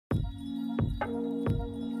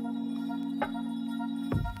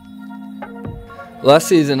Last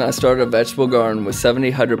season, I started a vegetable garden with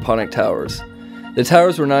 70 hydroponic towers. The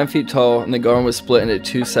towers were 9 feet tall and the garden was split into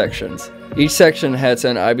 2 sections. Each section had its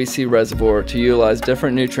own IBC reservoir to utilize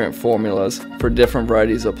different nutrient formulas for different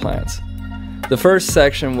varieties of plants. The first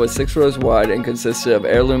section was 6 rows wide and consisted of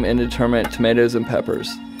heirloom indeterminate tomatoes and peppers.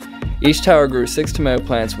 Each tower grew 6 tomato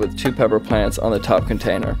plants with 2 pepper plants on the top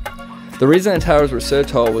container. The reason the towers were so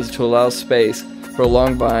tall was to allow space for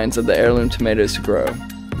long vines of the heirloom tomatoes to grow.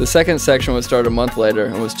 The second section was started a month later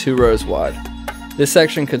and was 2 rows wide. This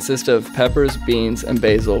section consisted of peppers, beans, and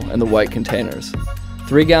basil in the white containers.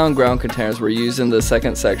 3-gallon ground containers were used in the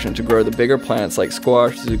second section to grow the bigger plants like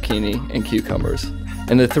squash, zucchini, and cucumbers.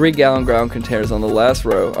 In the 3-gallon ground containers on the last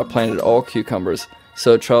row, I planted all cucumbers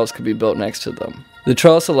so a trellis could be built next to them. The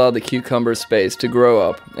trellis allowed the cucumber space to grow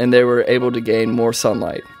up and they were able to gain more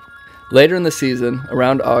sunlight. Later in the season,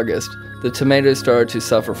 around August, the tomatoes started to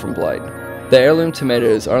suffer from blight. The heirloom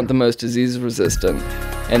tomatoes aren't the most disease resistant,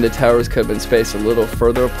 and the towers could have been spaced a little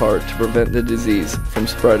further apart to prevent the disease from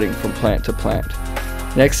spreading from plant to plant.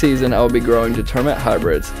 Next season, I will be growing determinate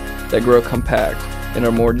hybrids that grow compact and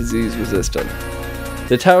are more disease resistant.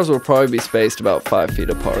 The towers will probably be spaced about 5 feet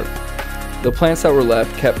apart. The plants that were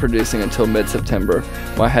left kept producing until mid-September,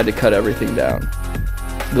 when I had to cut everything down.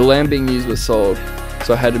 The land being used was sold,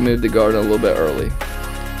 so I had to move the garden a little bit early.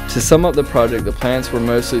 To sum up the project, the plants were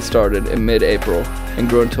mostly started in mid-April and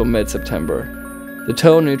grew until mid-September. The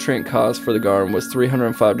total nutrient cost for the garden was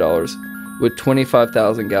 $305, with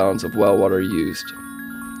 25,000 gallons of well water used.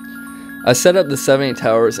 I set up the 70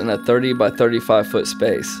 towers in a 30 by 35 foot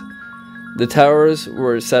space. The towers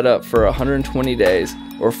were set up for 120 days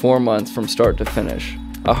or 4 months from start to finish.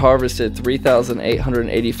 I harvested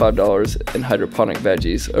 $3,885 in hydroponic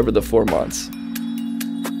veggies over the 4 months.